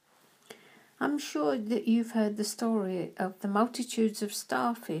I'm sure that you've heard the story of the multitudes of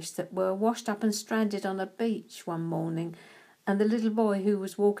starfish that were washed up and stranded on a beach one morning, and the little boy who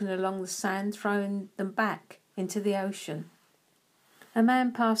was walking along the sand throwing them back into the ocean. A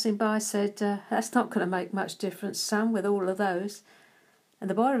man passing by said, "That's not going to make much difference, son, with all of those."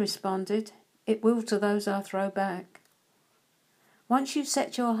 And the boy responded, "It will to those I throw back." Once you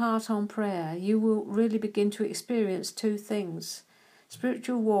set your heart on prayer, you will really begin to experience two things: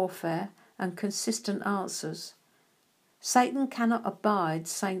 spiritual warfare and consistent answers. Satan cannot abide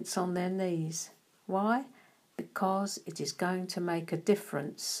saints on their knees. Why? Because it is going to make a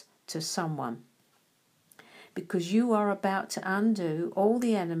difference to someone. Because you are about to undo all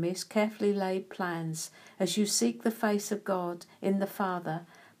the enemy's carefully laid plans as you seek the face of God in the Father,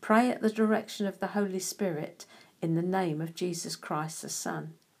 pray at the direction of the Holy Spirit in the name of Jesus Christ the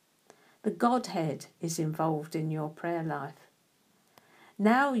Son. The Godhead is involved in your prayer life.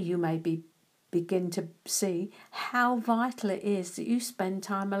 Now you may begin to see how vital it is that you spend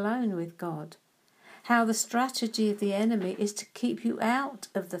time alone with God. How the strategy of the enemy is to keep you out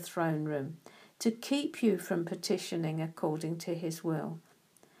of the throne room, to keep you from petitioning according to his will.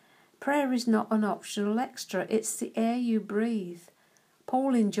 Prayer is not an optional extra, it's the air you breathe.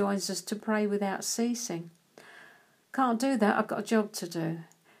 Paul enjoins us to pray without ceasing. Can't do that, I've got a job to do.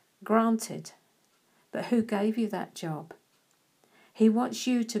 Granted. But who gave you that job? He wants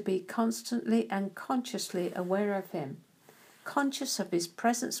you to be constantly and consciously aware of him, conscious of his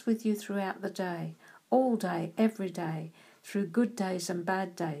presence with you throughout the day, all day, every day, through good days and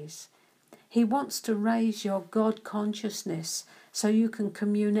bad days. He wants to raise your God consciousness so you can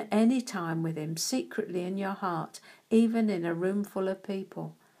commune at any time with him, secretly in your heart, even in a room full of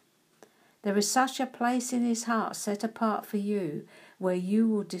people. There is such a place in his heart set apart for you where you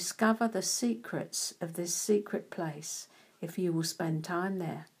will discover the secrets of this secret place if you will spend time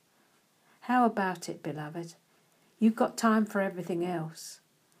there. How about it, beloved? You've got time for everything else.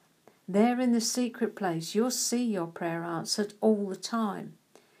 There in the secret place, you'll see your prayer answered all the time.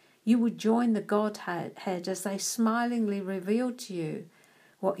 You will join the Godhead as they smilingly reveal to you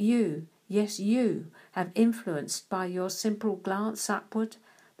what you, yes you, have influenced by your simple glance upward,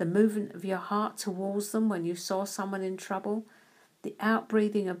 the movement of your heart towards them when you saw someone in trouble, the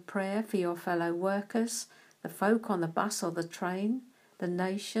outbreathing of prayer for your fellow workers, the folk on the bus or the train, the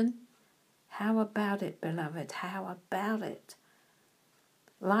nation. How about it, beloved? How about it?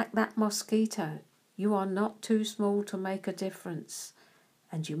 Like that mosquito, you are not too small to make a difference,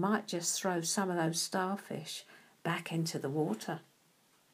 and you might just throw some of those starfish back into the water.